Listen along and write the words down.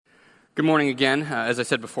Good morning again. As I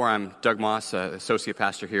said before, I'm Doug Moss, associate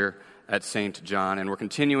pastor here at St. John, and we're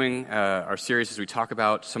continuing our series as we talk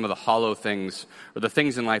about some of the hollow things, or the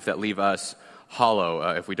things in life that leave us hollow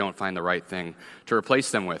if we don't find the right thing to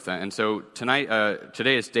replace them with. And so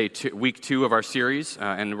today is week 2 of our series,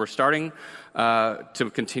 and we're starting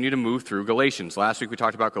to continue to move through Galatians. Last week we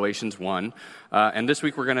talked about Galatians 1, and this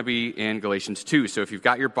week we're going to be in Galatians 2. So if you've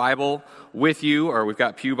got your Bible with you, or we've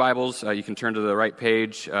got Pew Bibles, you can turn to the right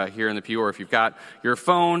page here in the pew, or if you've got your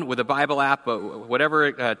phone with a Bible app, whatever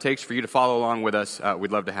it takes for you to follow along with us,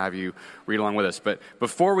 we'd love to have you read along with us. But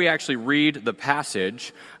before we actually read the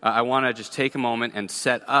passage, I want to just take a moment and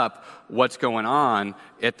set up what's going on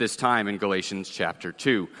at this time in Galatians chapter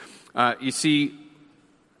 2. You see,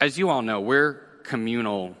 as you all know, we're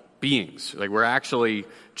communal beings. Like, we're actually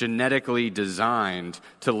genetically designed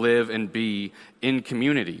to live and be in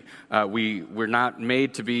community. We're not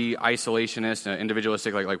made to be isolationist,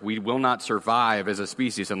 individualistic. Like we will not survive as a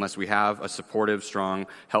species unless we have a supportive, strong,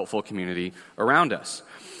 helpful community around us.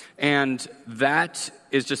 And that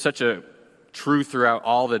is just such a true throughout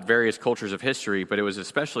all the various cultures of history, but it was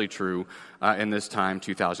especially true in this time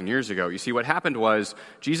 2,000 years ago. You see, what happened was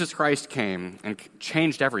Jesus Christ came and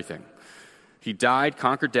changed everything. He died,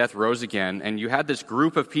 conquered death, rose again, and you had this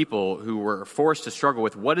group of people who were forced to struggle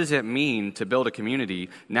with what does it mean to build a community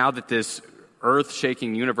now that this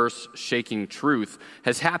earth-shaking, universe-shaking truth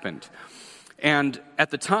has happened. And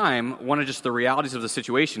at the time, one of just the realities of the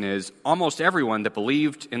situation is almost everyone that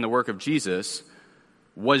believed in the work of Jesus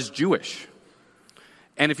was Jewish.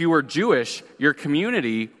 And if you were Jewish, your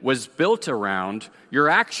community was built around your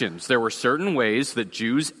actions. There were certain ways that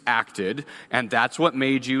Jews acted, and that's what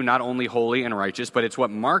made you not only holy and righteous, but it's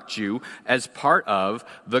what marked you as part of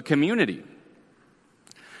the community.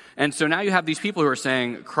 And so now you have these people who are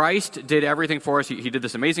saying, Christ did everything for us. He did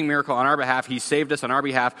this amazing miracle on our behalf. He saved us on our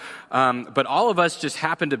behalf. But all of us just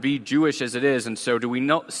happen to be Jewish as it is. And so do we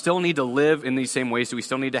still need to live in these same ways? Do we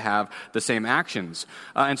still need to have the same actions?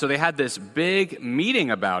 And so they had this big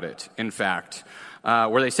meeting about it, in fact,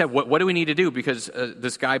 where they said, what do we need to do? Because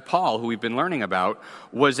this guy, Paul, who we've been learning about,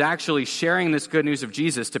 was actually sharing this good news of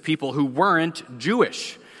Jesus to people who weren't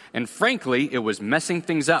Jewish. And frankly, it was messing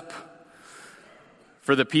things up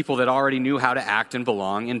for the people that already knew how to act and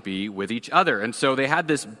belong and be with each other. And so they had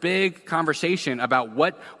this big conversation about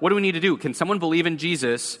what do we need to do? Can someone believe in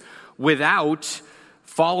Jesus without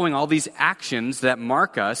following all these actions that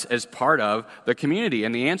mark us as part of the community?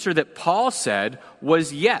 And the answer that Paul said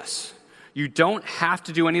was yes. You don't have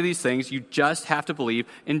to do any of these things. You just have to believe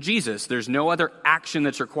in Jesus. There's no other action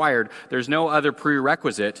that's required. There's no other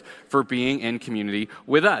prerequisite for being in community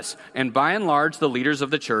with us. And by and large, the leaders of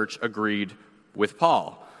the church agreed with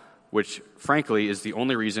Paul, which frankly is the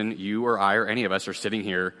only reason you or I or any of us are sitting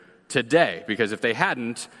here today. Because if they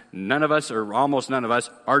hadn't, none of us or almost none of us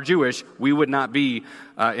are Jewish. We would not be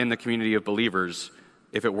in the community of believers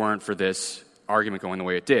if it weren't for this argument going the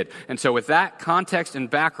way it did. And so with that context and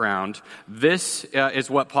background, this is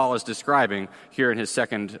what Paul is describing here in his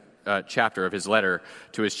second chapter of his letter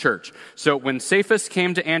to his church. So when Cephas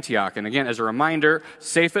came to Antioch, and again, as a reminder,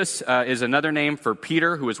 Cephas is another name for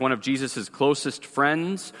Peter, who is one of Jesus' closest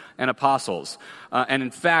friends and apostles. And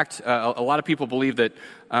in fact, a lot of people believe that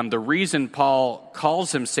the reason Paul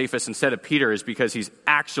calls him Cephas instead of Peter is because he's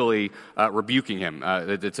actually rebuking him.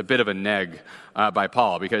 It's a bit of a neg by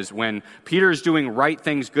Paul, because when Peter's doing right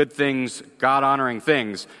things, good things, God-honoring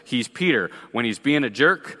things, he's Peter. When he's being a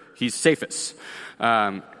jerk, he's Cephas.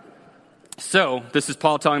 So, this is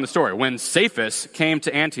Paul telling the story. When Cephas came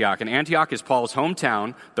to Antioch, and Antioch is Paul's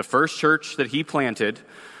hometown, the first church that he planted,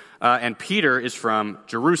 and Peter is from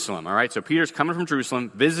Jerusalem, all right? So Peter's coming from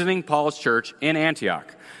Jerusalem, visiting Paul's church in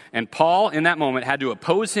Antioch. And Paul, in that moment, had to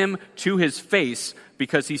oppose him to his face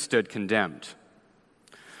because he stood condemned.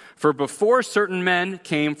 For before certain men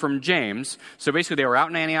came from James, so basically they were out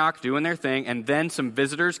in Antioch doing their thing, and then some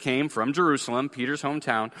visitors came from Jerusalem, Peter's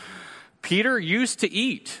hometown. Peter used to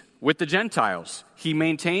eat with the Gentiles. He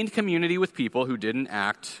maintained community with people who didn't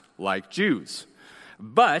act like Jews.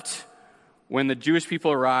 But when the Jewish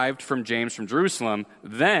people arrived from James from Jerusalem,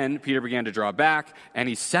 then Peter began to draw back, and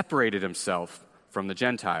he separated himself from the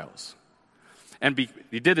Gentiles. And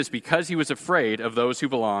he did this because he was afraid of those who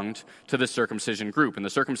belonged to the circumcision group. And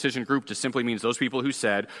the circumcision group just simply means those people who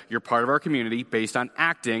said, you're part of our community based on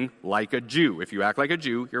acting like a Jew. If you act like a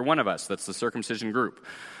Jew, you're one of us. That's the circumcision group.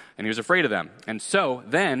 And he was afraid of them. And so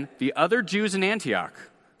then the other Jews in Antioch,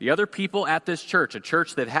 the other people at this church, a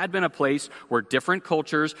church that had been a place where different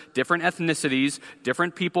cultures, different ethnicities,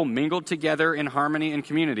 different people mingled together in harmony and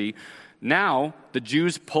community, Now, the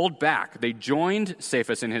Jews pulled back. They joined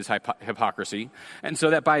Cephas in his hypocrisy, and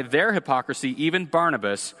so that by their hypocrisy, even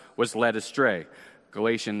Barnabas was led astray.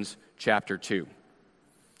 Galatians chapter 2.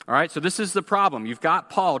 All right, so this is the problem. You've got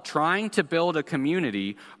Paul trying to build a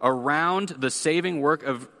community around the saving work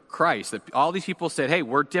of Christ. That all these people said, hey,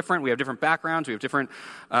 we're different, we have different backgrounds, we have different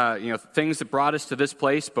things that brought us to this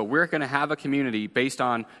place, but we're going to have a community based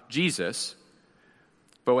on Jesus.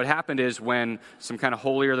 But what happened is when some kind of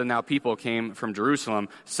holier-than-thou people came from Jerusalem,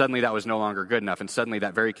 suddenly that was no longer good enough, and suddenly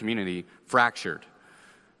that very community fractured.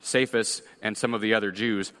 Cephas and some of the other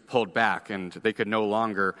Jews pulled back, and they could no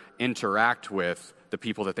longer interact with the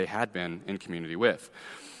people that they had been in community with.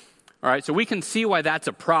 All right, so we can see why that's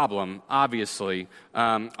a problem, obviously,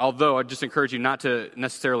 although I'd just encourage you not to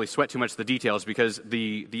necessarily sweat too much the details, because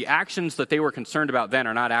the actions that they were concerned about then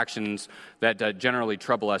are not actions that generally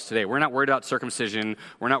trouble us today. We're not worried about circumcision.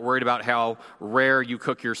 We're not worried about how rare you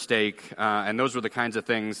cook your steak, and those were the kinds of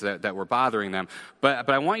things that were bothering them. But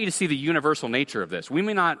I want you to see the universal nature of this. We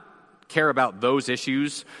may not care about those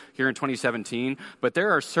issues here in 2017, but there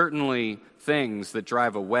are certainly things that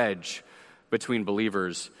drive a wedge between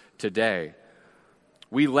believers today.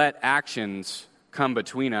 We let actions come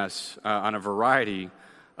between us on a variety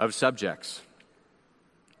of subjects.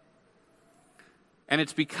 And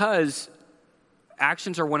it's because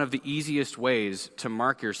actions are one of the easiest ways to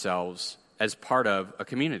mark yourselves as part of a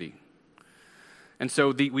community. And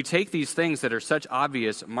so we take these things that are such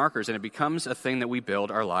obvious markers, and it becomes a thing that we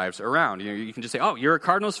build our lives around. You can just say, oh, you're a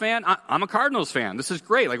Cardinals fan? I'm a Cardinals fan. This is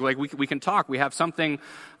great. Like we can talk. We have something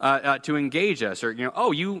to engage us. Or,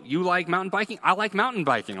 oh, you like mountain biking? I like mountain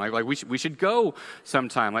biking. Like we should go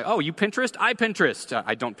sometime. Like, oh, you Pinterest? I Pinterest.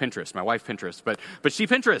 I don't Pinterest. My wife Pinterest. But she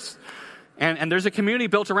Pinterests. And there's a community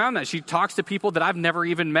built around that. She talks to people that I've never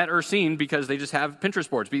even met or seen because they just have Pinterest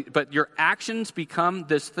boards. But your actions become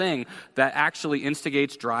this thing that actually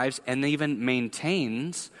instigates, drives, and even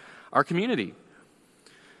maintains our community.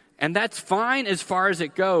 And that's fine as far as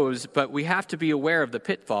it goes, but we have to be aware of the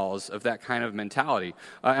pitfalls of that kind of mentality.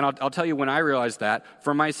 And I'll tell you when I realized that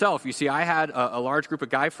for myself. You see, I had a large group of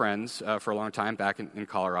guy friends for a long time back in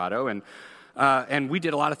Colorado, and we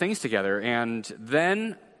did a lot of things together. And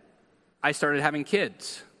then I started having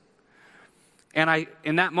kids. And I,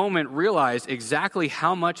 in that moment, realized exactly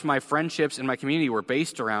how much my friendships and my community were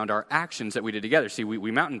based around our actions that we did together. See,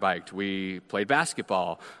 we mountain biked, we played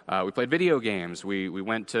basketball, we played video games, we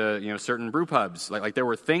went to certain brew pubs. Like there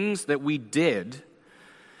were things that we did.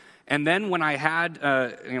 And then when I had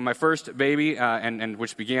my first baby, and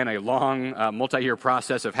which began a long multi-year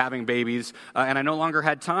process of having babies, and I no longer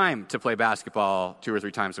had time to play basketball 2 or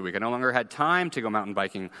 3 times a week. I no longer had time to go mountain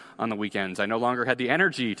biking on the weekends. I no longer had the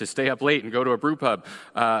energy to stay up late and go to a brew pub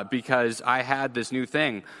because I had this new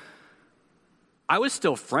thing. I was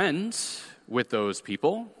still friends with those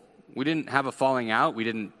people. We didn't have a falling out. We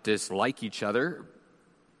didn't dislike each other.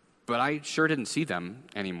 But I sure didn't see them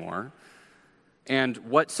anymore. And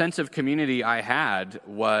what sense of community I had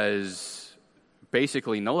was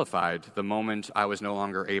basically nullified the moment I was no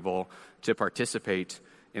longer able to participate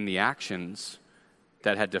in the actions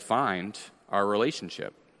that had defined our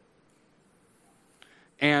relationship.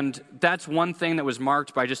 And that's one thing that was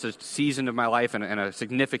marked by just a season of my life and a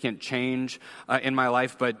significant change in my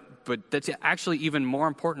life. But that's actually even more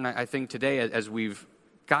important, I think, today as we've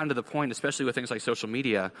gotten to the point, especially with things like social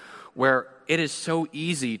media, where it is so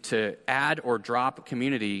easy to add or drop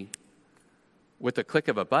community with the click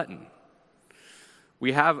of a button.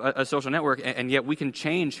 We have a social network, and yet we can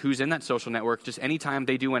change who's in that social network just anytime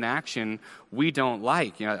they do an action we don't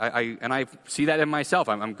like. I see that in myself.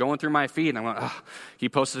 I'm going through my feed, and I'm going, he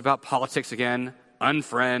posted about politics again,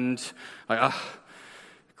 unfriend. Like,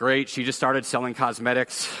 great, she just started selling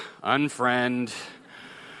cosmetics, unfriend.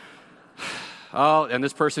 Oh, and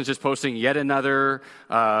this person's just posting yet another,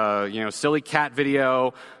 silly cat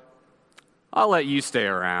video. I'll let you stay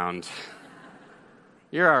around.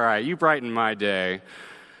 You're all right. You brighten my day.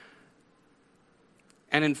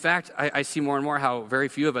 And in fact, I see more and more how very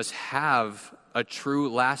few of us have a true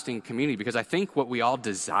lasting community, because I think what we all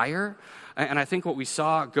desire, and I think what we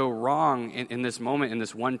saw go wrong in this moment in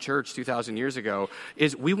this one church 2,000 years ago,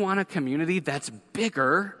 is we want a community that's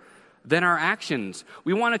bigger than our actions.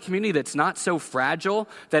 We want a community that's not so fragile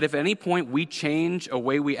that if at any point we change a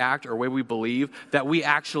way we act or a way we believe, that we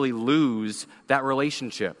actually lose that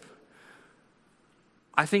relationship.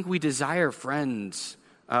 I think we desire friends,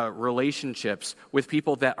 relationships with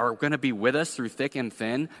people that are going to be with us through thick and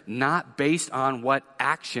thin, not based on what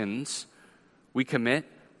actions we commit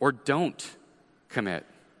or don't commit.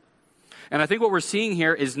 And I think what we're seeing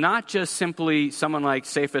here is not just simply someone like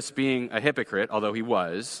Cephas being a hypocrite, although he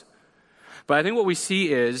was, But I think what we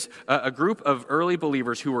see is a group of early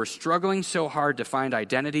believers who were struggling so hard to find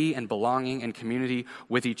identity and belonging and community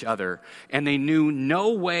with each other. And they knew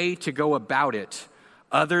no way to go about it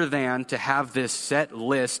other than to have this set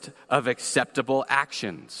list of acceptable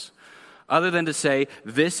actions. Other than to say,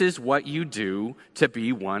 this is what you do to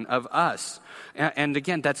be one of us. And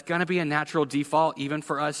again, that's going to be a natural default even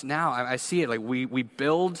for us now. I see it. Like we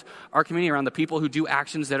build our community around the people who do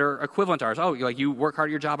actions that are equivalent to ours. Oh, like you work hard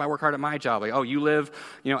at your job, I work hard at my job. Like, oh, you live,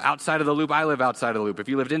 outside of the loop, I live outside of the loop. If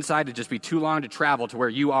you lived inside, it'd just be too long to travel to where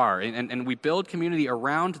you are. And we build community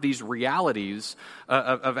around these realities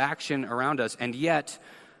of action around us. And yet,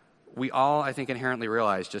 we all, I think, inherently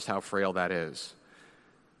realize just how frail that is.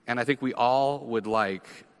 And I think we all would like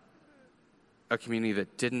a community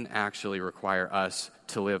that didn't actually require us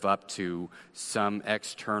to live up to some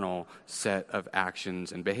external set of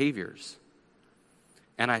actions and behaviors.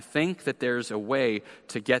 And I think that there's a way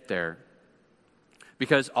to get there.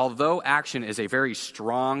 Because although action is a very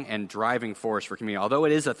strong and driving force for community, although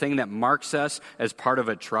it is a thing that marks us as part of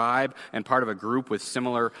a tribe and part of a group with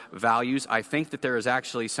similar values, I think that there is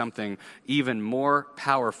actually something even more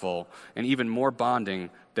powerful and even more bonding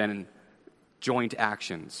than joint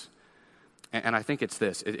actions. And I think it's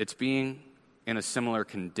this. It's being in a similar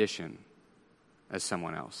condition as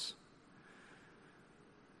someone else.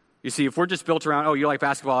 You see, if we're just built around, oh, you like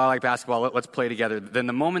basketball, I like basketball, let's play together, then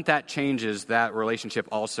the moment that changes, that relationship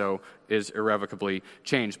also is irrevocably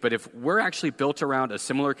changed. But if we're actually built around a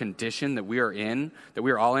similar condition that we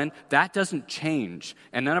are all in, that doesn't change.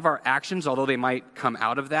 And none of our actions, although they might come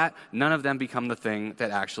out of that, none of them become the thing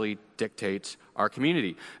that actually dictates our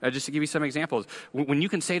community. Just to give you some examples, when you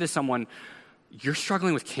can say to someone, you're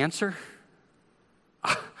struggling with cancer?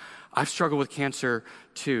 I've struggled with cancer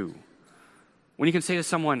too. When you can say to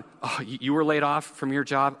someone, oh, you were laid off from your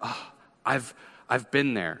job, oh, I've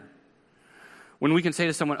been there. When we can say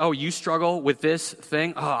to someone, oh, you struggle with this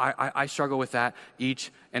thing, oh, I struggle with that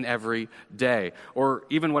each and every day. Or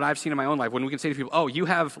even what I've seen in my own life, when we can say to people, oh, you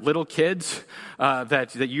have little kids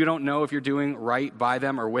that you don't know if you're doing right by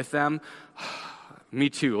them or with them. Me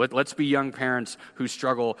too. Let's be young parents who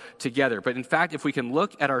struggle together. But in fact, if we can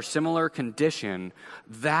look at our similar condition,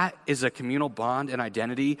 that is a communal bond and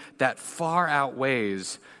identity that far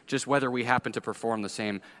outweighs just whether we happen to perform the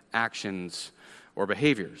same actions or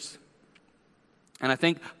behaviors. And I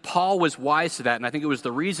think Paul was wise to that, and I think it was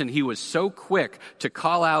the reason he was so quick to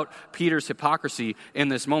call out Peter's hypocrisy in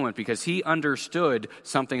this moment, because he understood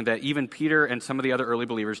something that even Peter and some of the other early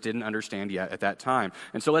believers didn't understand yet at that time.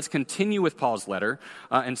 And so let's continue with Paul's letter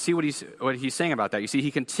and see what he's saying about that. You see,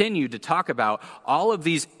 he continued to talk about all of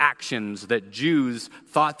these actions that Jews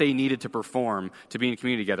thought they needed to perform to be in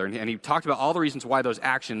community together, and he talked about all the reasons why those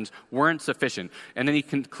actions weren't sufficient. And then he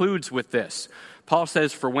concludes with this. Paul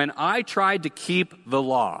says, for when I tried to keep the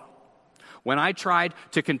law, when I tried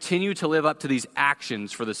to continue to live up to these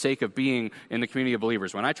actions for the sake of being in the community of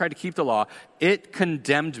believers, when I tried to keep the law, it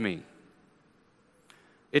condemned me.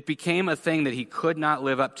 It became a thing that he could not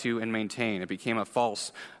live up to and maintain. It became a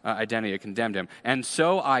false identity. It condemned him. And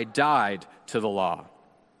so I died to the law.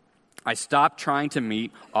 I stopped trying to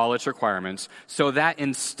meet all its requirements so that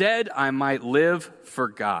instead I might live for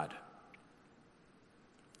God.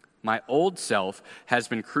 My old self has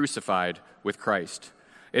been crucified with Christ.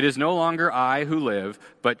 It is no longer I who live,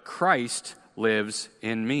 but Christ lives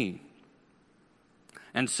in me.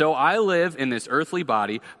 And so I live in this earthly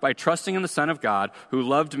body by trusting in the Son of God who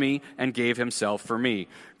loved me and gave himself for me.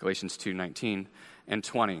 Galatians 2:19 and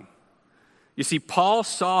 20. You see, Paul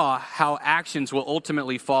saw how actions will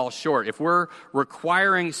ultimately fall short. If we're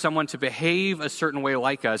requiring someone to behave a certain way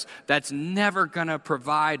like us, that's never going to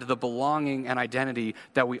provide the belonging and identity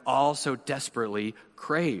that we all so desperately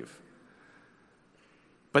crave.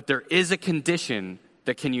 But there is a condition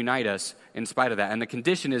that can unite us in spite of that. And the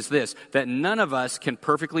condition is this, that none of us can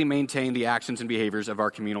perfectly maintain the actions and behaviors of our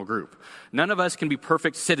communal group. None of us can be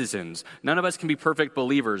perfect citizens. None of us can be perfect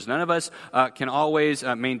believers. None of us can always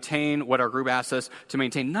maintain what our group asks us to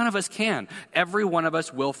maintain. None of us can. Every one of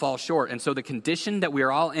us will fall short. And so the condition that we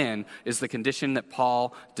are all in is the condition that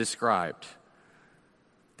Paul described.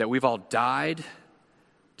 That we've all died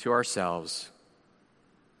to ourselves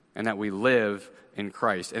and that we live in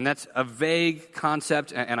Christ. And that's a vague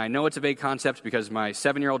concept, and I know it's a vague concept because my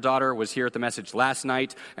 7-year-old daughter was here at the message last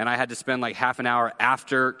night, and I had to spend like half an hour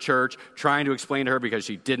after church trying to explain to her because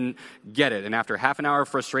she didn't get it. And after half an hour of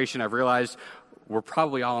frustration, I've realized we're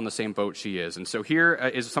probably all in the same boat she is. And so here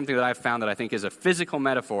is something that I've found that I think is a physical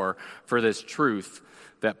metaphor for this truth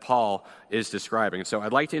that Paul is describing. And so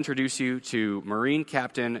I'd like to introduce you to Marine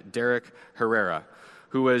Captain Derek Herrera,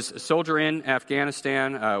 who was a soldier in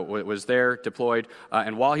Afghanistan, was there deployed,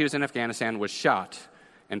 and while he was in Afghanistan was shot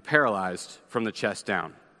and paralyzed from the chest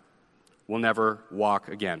down. Will never walk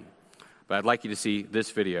again. But I'd like you to see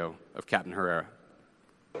this video of Captain Herrera.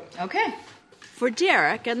 Okay. For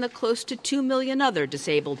Derek and the close to 2 million other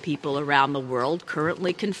disabled people around the world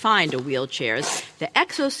currently confined to wheelchairs, the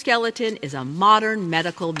exoskeleton is a modern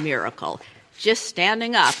medical miracle. Just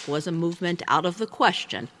standing up was a movement out of the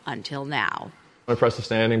question until now. I'm going to press the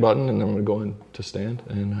standing button, and then I'm going to go into stand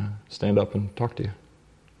and stand up and talk to you.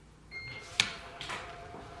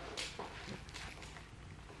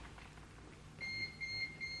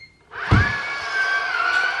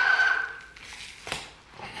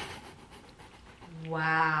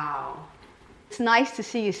 Wow. It's nice to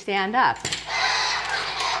see you stand up.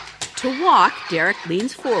 To walk, Derek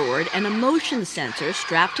leans forward, and a motion sensor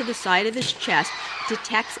strapped to the side of his chest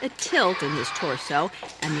detects a tilt in his torso,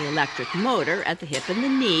 and the electric motor at the hip and the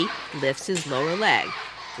knee lifts his lower leg.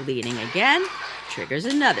 Leaning again triggers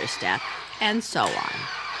another step, and so on.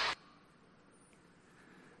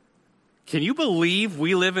 Can you believe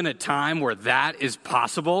we live in a time where that is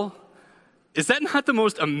possible? Is that not the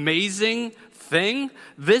most amazing thing?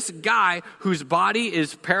 This guy whose body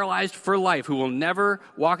is paralyzed for life, who will never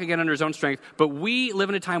walk again under his own strength, but we live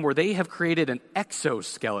in a time where they have created an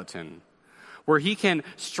exoskeleton, where he can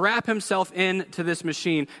strap himself into this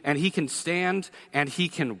machine and he can stand and he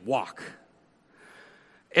can walk.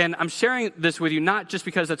 And I'm sharing this with you not just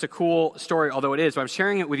because that's a cool story, although it is, but I'm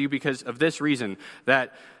sharing it with you because of this reason,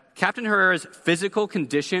 that Captain Herrera's physical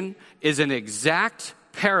condition is an exact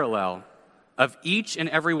parallel of each and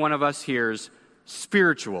every one of us here's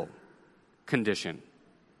spiritual condition.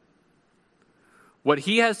 What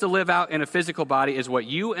he has to live out in a physical body is what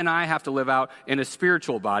you and I have to live out in a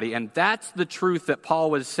spiritual body, and that's the truth that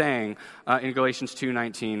Paul was saying in Galatians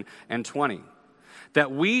 2:19 and 20.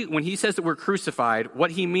 That when he says that we're crucified,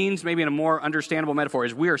 what he means, maybe in a more understandable metaphor,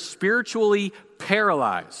 is we are spiritually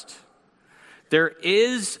paralyzed. There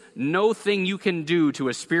is no thing you can do to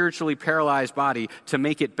a spiritually paralyzed body to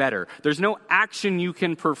make it better. There's no action you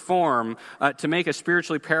can perform to make a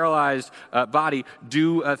spiritually paralyzed body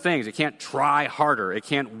do things. It can't try harder. It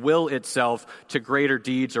can't will itself to greater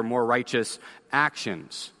deeds or more righteous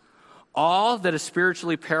actions. All that a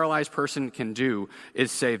spiritually paralyzed person can do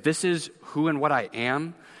is say, this is who and what I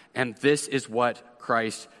am, and this is what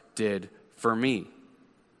Christ did for me.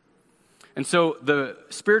 And so the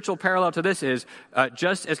spiritual parallel to this is,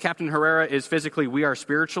 just as Captain Herrera is physically, we are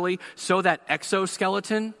spiritually, so that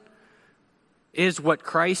exoskeleton is what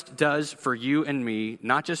Christ does for you and me,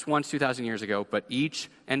 not just once 2,000 years ago, but each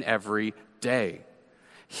and every day.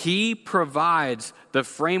 He provides the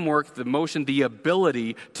framework, the motion, the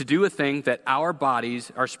ability to do a thing that our bodies,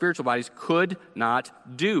 our spiritual bodies, could not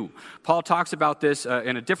do. Paul talks about this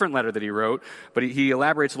in a different letter that he wrote, but he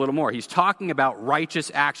elaborates a little more. He's talking about righteous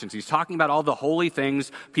actions. He's talking about all the holy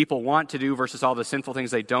things people want to do versus all the sinful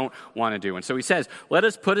things they don't want to do. And so he says, let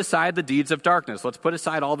us put aside the deeds of darkness. Let's put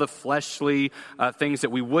aside all the fleshly things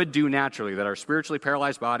that we would do naturally, that our spiritually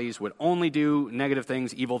paralyzed bodies would only do negative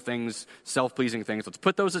things, evil things, self-pleasing things. Let's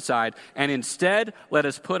put those aside, and instead, let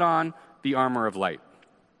us put on the armor of light.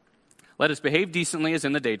 Let us behave decently as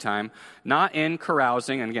in the daytime, not in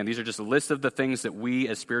carousing. And again, these are just a list of the things that we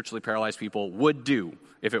as spiritually paralyzed people would do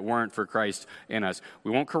if it weren't for Christ in us.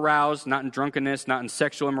 We won't carouse, not in drunkenness, not in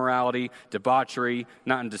sexual immorality, debauchery,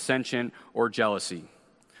 not in dissension or jealousy.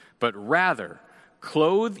 But rather,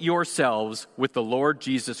 clothe yourselves with the Lord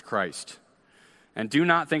Jesus Christ. And do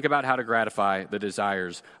not think about how to gratify the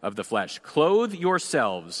desires of the flesh. Clothe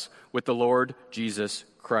yourselves with the Lord Jesus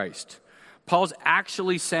Christ. Paul's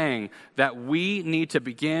actually saying that we need to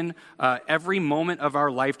begin every moment of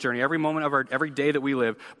our life journey, every moment of every day that we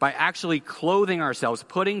live, by actually clothing ourselves,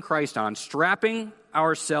 putting Christ on, strapping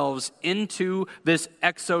ourselves into this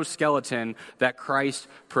exoskeleton that Christ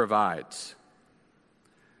provides.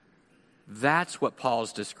 That's what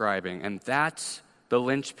Paul's describing, and that's the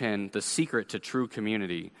linchpin, the secret to true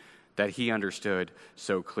community that he understood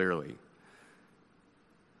so clearly.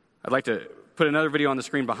 I'd like to put another video on the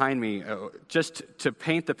screen behind me just to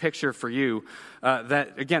paint the picture for you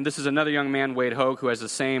that, again, this is another young man, Wade Hogue, who has the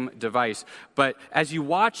same device. But as you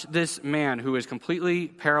watch this man who is completely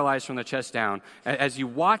paralyzed from the chest down, as you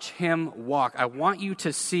watch him walk, I want you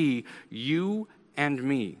to see you and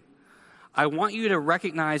me. I want you to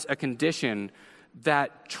recognize a condition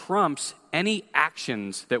that trumps any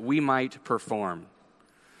actions that we might perform.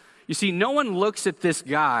 You see, no one looks at this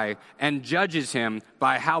guy and judges him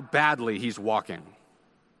by how badly he's walking.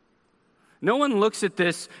 No one looks at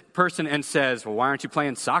this person and says, well, why aren't you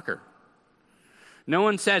playing soccer? No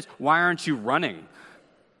one says, why aren't you running?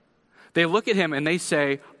 They look at him and they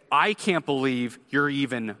say, I can't believe you're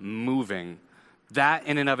even moving. That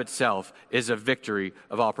in and of itself is a victory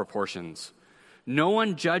of all proportions. No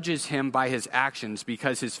one judges him by his actions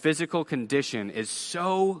because his physical condition is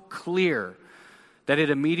so clear that it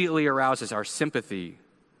immediately arouses our sympathy,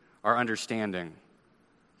 our understanding.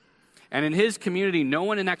 And in his community, no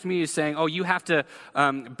one in that community is saying, oh, you have to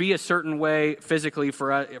be a certain way physically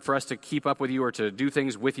for us to keep up with you or to do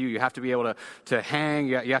things with you. You have to be able to hang.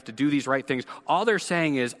 You have to do these right things. All they're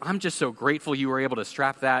saying is, I'm just so grateful you were able to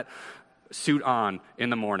strap that suit on in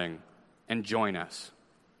the morning and join us.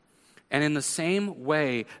 And in the same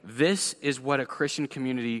way, this is what a Christian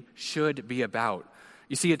community should be about.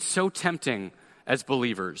 You see, it's so tempting as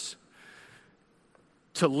believers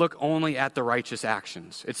to look only at the righteous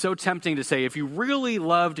actions. It's so tempting to say, if you really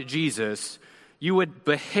loved Jesus, you would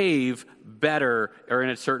behave better or in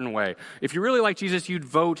a certain way. If you really like Jesus, you'd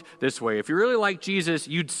vote this way. If you really like Jesus,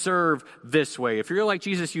 you'd serve this way. If you really like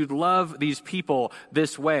Jesus, you'd love these people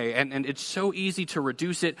this way. And it's so easy to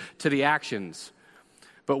reduce it to the actions.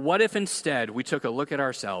 But what if instead we took a look at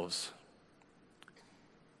ourselves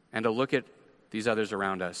and a look at these others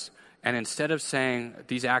around us, and instead of saying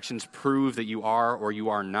these actions prove that you are or you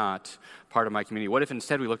are not part of my community, what if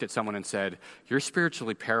instead we looked at someone and said, you're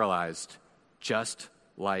spiritually paralyzed just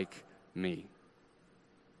like me?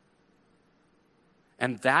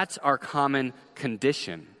 And that's our common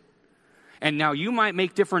condition. And now you might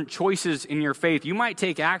make different choices in your faith. You might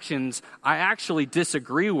take actions I actually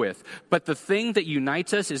disagree with. But the thing that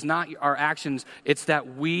unites us is not our actions. It's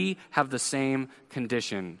that we have the same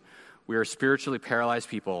condition. We are spiritually paralyzed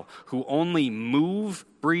people who only move,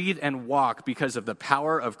 breathe, and walk because of the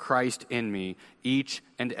power of Christ in me each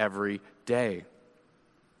and every day.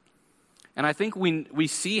 And I think we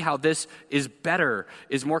see how this is better,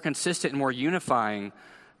 is more consistent and more unifying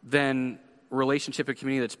than relationship and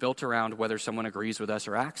community that's built around whether someone agrees with us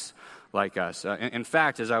or acts like us. In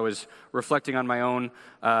fact, as I was reflecting on my own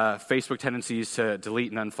Facebook tendencies to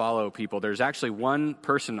delete and unfollow people, there's actually one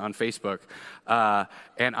person on Facebook,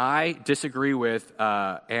 and I disagree with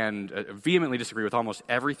and vehemently disagree with almost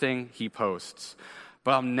everything he posts.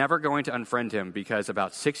 But I'm never going to unfriend him because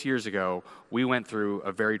about 6 years ago, we went through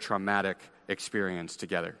a very traumatic experience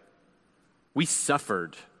together. We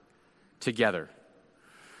suffered together.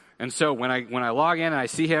 And so when I log in and I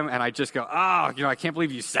see him and I just go, I can't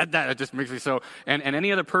believe you said that. It just makes me so. And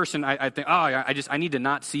any other person, I think, I need to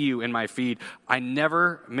not see you in my feed. I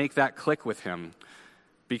never make that click with him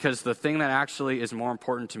because the thing that actually is more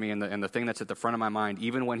important to me and the thing that's at the front of my mind,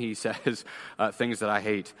 even when he says things that I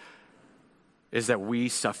hate, is that we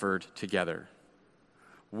suffered together.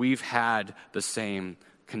 We've had the same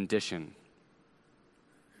condition.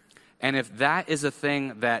 And if that is a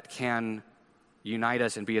thing that can unite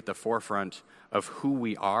us and be at the forefront of who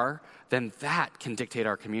we are, then that can dictate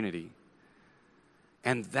our community.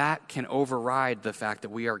 And that can override the fact that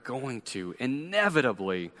we are going to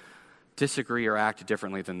inevitably disagree or act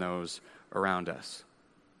differently than those around us.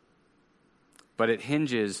 But it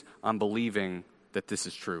hinges on believing that this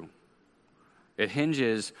is true. It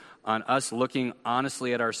hinges on us looking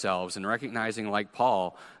honestly at ourselves and recognizing, like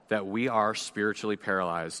Paul, that we are spiritually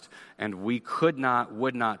paralyzed and we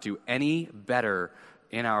would not do any better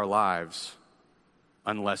in our lives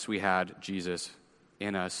unless we had Jesus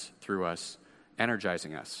in us, through us,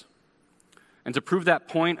 energizing us. And to prove that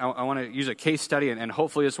point, I want to use a case study, and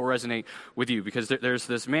hopefully this will resonate with you, because there's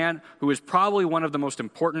this man who is probably one of the most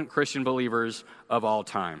important Christian believers of all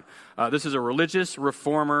time. This is a religious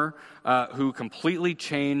reformer who completely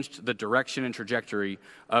changed the direction and trajectory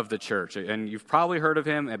of the church. And you've probably heard of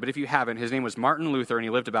him, but if you haven't, his name was Martin Luther, and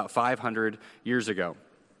he lived about 500 years ago.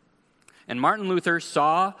 And Martin Luther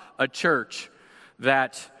saw a church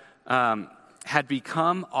that had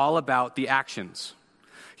become all about the actions.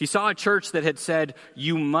 He saw a church that had said,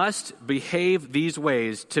 you must behave these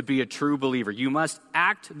ways to be a true believer. You must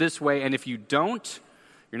act this way, and if you don't,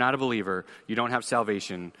 you're not a believer. You don't have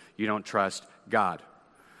salvation. You don't trust God.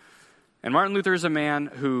 And Martin Luther is a man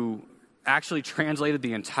who actually translated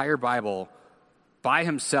the entire Bible by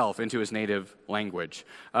himself into his native language.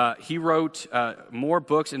 He wrote more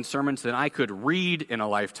books and sermons than I could read in a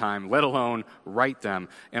lifetime, let alone write them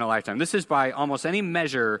in a lifetime. This is, by almost any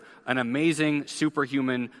measure, an amazing,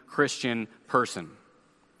 superhuman Christian person.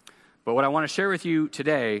 But what I want to share with you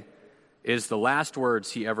today is the last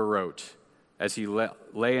words he ever wrote as he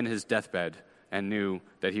lay in his deathbed and knew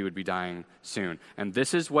that he would be dying soon. And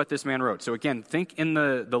this is what this man wrote. So again, think in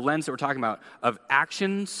the lens that we're talking about of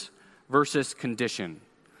actions versus condition.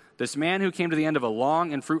 This man who came to the end of a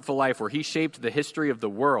long and fruitful life where he shaped the history of the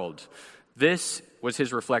world, this was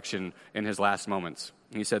his reflection in his last moments.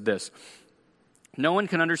 He said this: "No one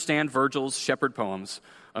can understand Virgil's shepherd poems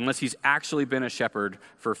unless he's actually been a shepherd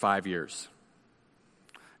for 5 years.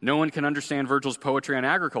 No one can understand Virgil's poetry on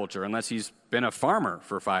agriculture unless he's been a farmer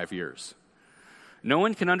for 5 years. No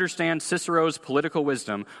one can understand Cicero's political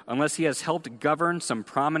wisdom unless he has helped govern some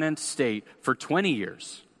prominent state for 20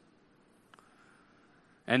 years.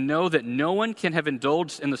 And know that no one can have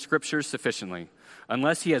indulged in the scriptures sufficiently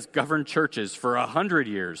unless he has governed churches for 100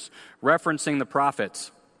 years, referencing the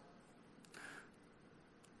prophets,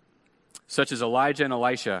 such as Elijah and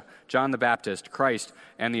Elisha, John the Baptist, Christ,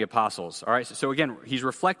 and the apostles." All right, so again, he's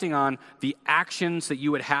reflecting on the actions that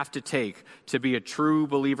you would have to take to be a true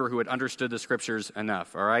believer who had understood the scriptures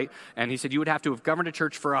enough, all right? And he said you would have to have governed a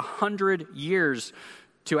church for 100 years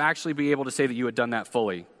to actually be able to say that you had done that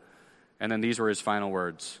fully. And then these were his final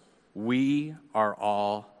words: "We are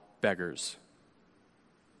all beggars.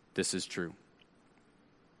 This is true."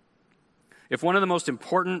 If one of the most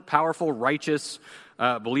important, powerful, righteous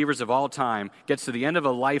believers of all time gets to the end of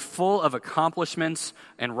a life full of accomplishments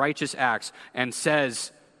and righteous acts and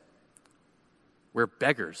says, "We're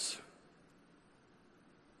beggars,"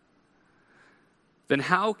 then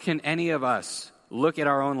how can any of us look at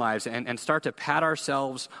our own lives and start to pat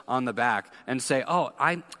ourselves on the back and say, "Oh,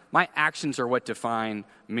 my actions are what define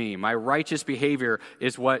me. My righteous behavior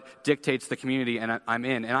is what dictates the community and I'm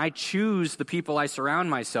in. And I choose the people I surround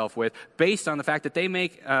myself with based on the fact that they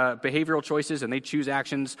make behavioral choices and they choose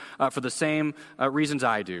actions for the same reasons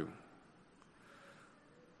I do."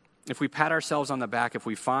 If we pat ourselves on the back, if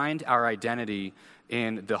we find our identity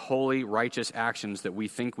in the holy, righteous actions that we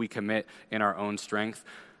think we commit in our own strength,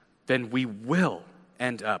 then we will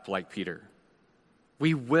end up like Peter.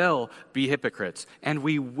 We will be hypocrites, and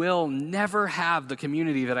we will never have the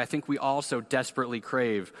community that I think we all so desperately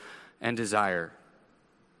crave and desire.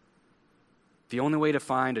 The only way to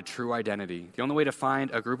find a true identity, the only way to find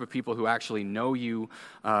a group of people who actually know you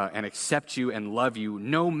and accept you and love you,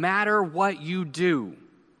 no matter what you do,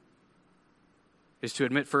 is to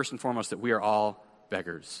admit first and foremost that we are all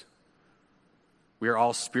beggars. We are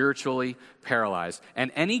all spiritually paralyzed.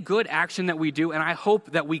 And any good action that we do, and I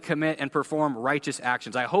hope that we commit and perform righteous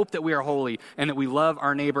actions. I hope that we are holy and that we love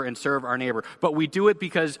our neighbor and serve our neighbor. But we do it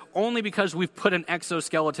only because we've put an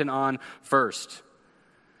exoskeleton on first.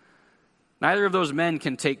 Neither of those men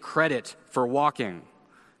can take credit for walking.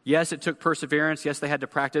 Yes, it took perseverance. Yes, they had to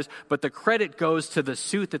practice. But the credit goes to the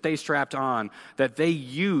suit that they strapped on, that they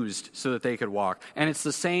used so that they could walk. And it's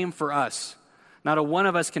the same for us. Not a one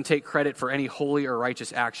of us can take credit for any holy or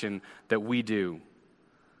righteous action that we do.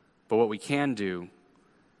 But what we can do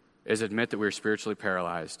is admit that we're spiritually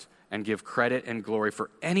paralyzed and give credit and glory for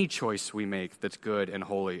any choice we make that's good and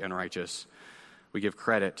holy and righteous. We give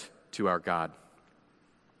credit to our God.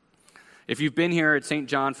 If you've been here at St.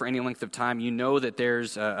 John for any length of time, you know that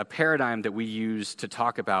there's a paradigm that we use to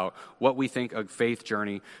talk about what we think a faith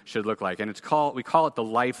journey should look like. And we call it the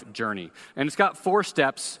life journey. And it's got 4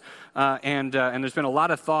 steps, and there's been a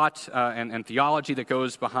lot of thought and theology that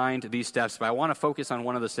goes behind these steps, but I want to focus on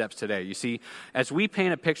one of the steps today. You see, as we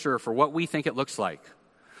paint a picture for what we think it looks like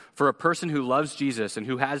for a person who loves Jesus and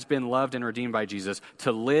who has been loved and redeemed by Jesus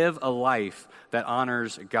to live a life that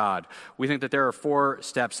honors God, we think that there are 4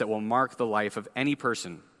 steps that will mark the life of any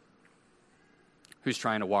person who's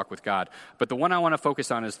trying to walk with God. But the one I want to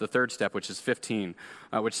focus on is the 3rd step, which is 15,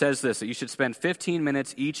 which says this: that you should spend 15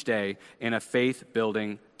 minutes each day in a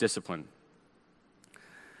faith-building discipline.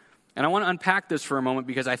 And I want to unpack this for a moment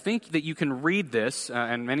because I think that you can read this,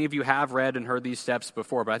 and many of you have read and heard these steps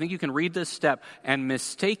before, but I think you can read this step and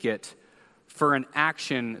mistake it for an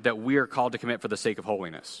action that we are called to commit for the sake of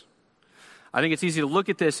holiness. I think it's easy to look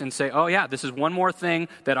at this and say, oh yeah, this is one more thing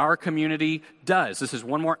that our community does. This is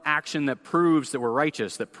one more action that proves that we're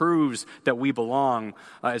righteous, that proves that we belong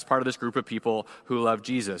as part of this group of people who love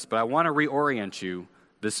Jesus. But I want to reorient you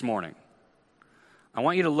this morning. I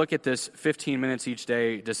want you to look at this 15 minutes each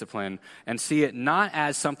day discipline and see it not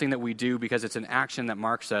as something that we do because it's an action that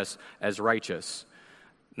marks us as righteous,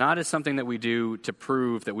 not as something that we do to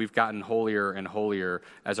prove that we've gotten holier and holier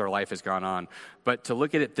as our life has gone on, but to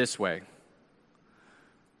look at it this way: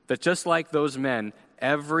 that just like those men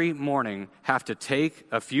every morning have to take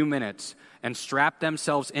a few minutes and strap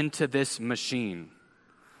themselves into this machine,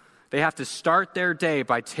 they have to start their day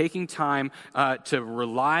by taking time to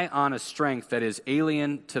rely on a strength that is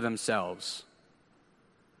alien to themselves.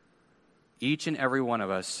 Each and every one of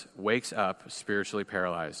us wakes up spiritually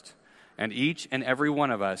paralyzed. And each and every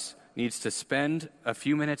one of us needs to spend a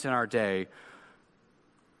few minutes in our day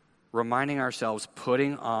reminding ourselves,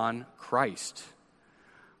 putting on Christ.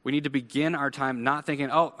 We need to begin our time not thinking,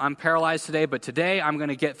 oh, I'm paralyzed today, but today I'm going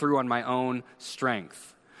to get through on my own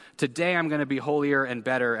strength. Today I'm going to be holier and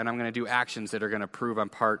better, and I'm going to do actions that are going to prove I'm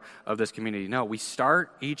part of this community. No, we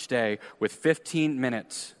start each day with 15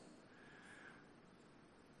 minutes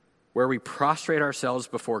where we prostrate ourselves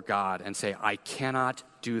before God and say, I cannot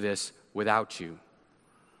do this without you.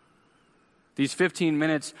 These 15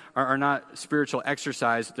 minutes are not spiritual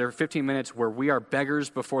exercise. They're 15 minutes where we are beggars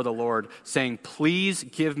before the Lord saying, please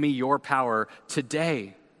give me your power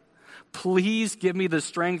today. Please give me the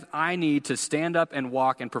strength I need to stand up and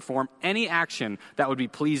walk and perform any action that would be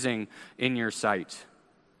pleasing in your sight.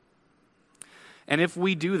 And if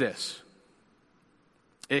we do this,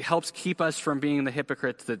 it helps keep us from being the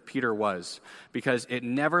hypocrites that Peter was, because it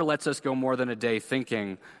never lets us go more than a day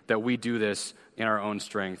thinking that we do this in our own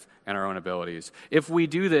strength and our own abilities. If we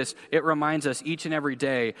do this, it reminds us each and every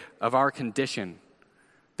day of our condition,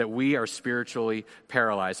 that we are spiritually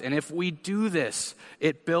paralyzed. And if we do this,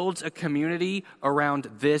 it builds a community around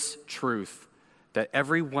this truth, that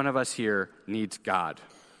every one of us here needs God.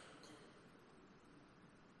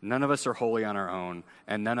 None of us are holy on our own,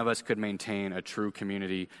 and none of us could maintain a true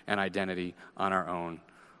community and identity on our own.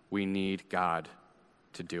 We need God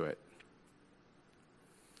to do it.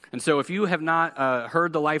 And so if you have not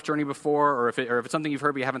heard the life journey before, or if it's something you've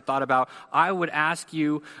heard but you haven't thought about, I would ask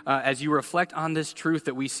you, as you reflect on this truth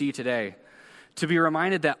that we see today, to be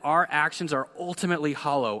reminded that our actions are ultimately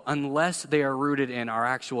hollow unless they are rooted in our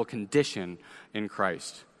actual condition in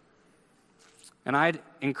Christ. And I'd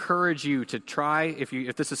encourage you to try,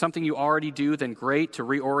 if this is something you already do, then great, to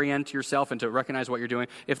reorient yourself and to recognize what you're doing.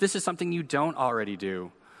 If this is something you don't already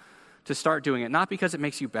do, to start doing it, not because it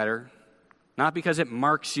makes you better, not because it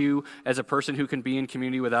marks you as a person who can be in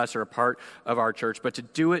community with us or a part of our church, but to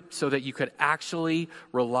do it so that you could actually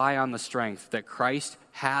rely on the strength that Christ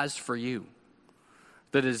has for you,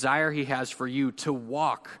 the desire he has for you to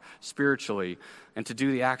walk spiritually and to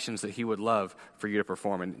do the actions that he would love for you to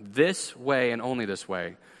perform. And this way, and only this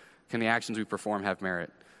way, can the actions we perform have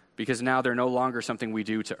merit, because now they're no longer something we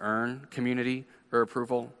do to earn community or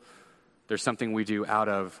approval. There's something we do out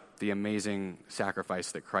of the amazing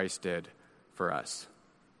sacrifice that Christ did for us.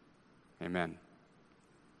 Amen.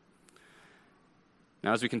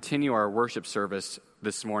 Now, as we continue our worship service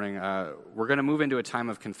this morning, we're going to move into a time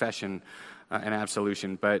of confession and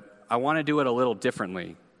absolution, but I want to do it a little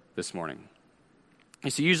differently this morning. You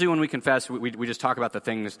see, usually when we confess, we just talk about the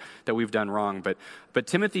things that we've done wrong, but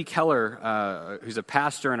Timothy Keller, who's a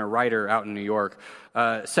pastor and a writer out in New York,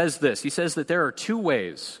 says this. He says that there are two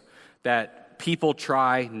ways that people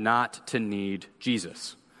try not to need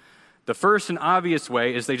Jesus. The first and obvious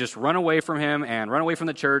way is they just run away from him and run away from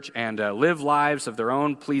the church and live lives of their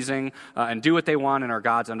own pleasing and do what they want and are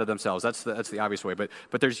gods unto themselves. That's the obvious way.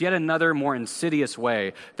 But there's yet another more insidious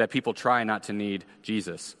way that people try not to need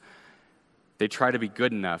Jesus. They try to be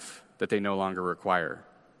good enough that they no longer require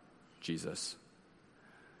Jesus.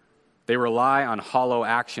 They rely on hollow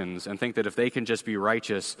actions and think that if they can just be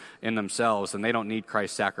righteous in themselves, then they don't need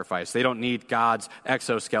Christ's sacrifice. They don't need God's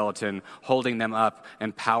exoskeleton holding them up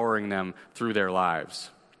and powering them through their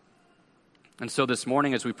lives. And so this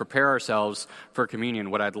morning, as we prepare ourselves for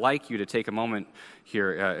communion, what I'd like you to take a moment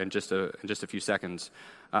here in just a few seconds.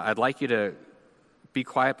 I'd like you to be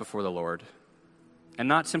quiet before the Lord and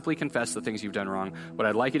not simply confess the things you've done wrong. What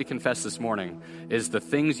I'd like you to confess this morning is the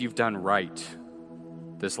things you've done right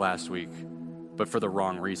this last week, but for the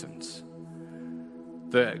wrong reasons.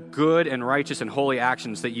 The good and righteous and holy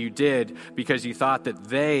actions that you did because you thought that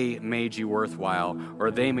they made you worthwhile,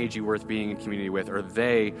 or they made you worth being in community with, or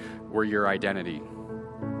they were your identity.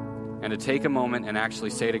 And to take a moment and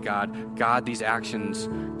actually say to God, God, these actions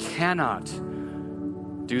cannot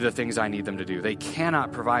do the things I need them to do. They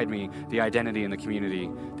cannot provide me the identity and the community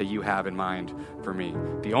that you have in mind for me.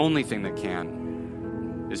 The only thing that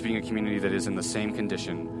can is being a community that is in the same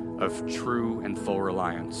condition of true and full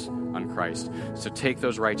reliance on Christ. So take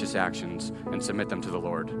those righteous actions and submit them to the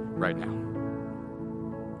Lord right now.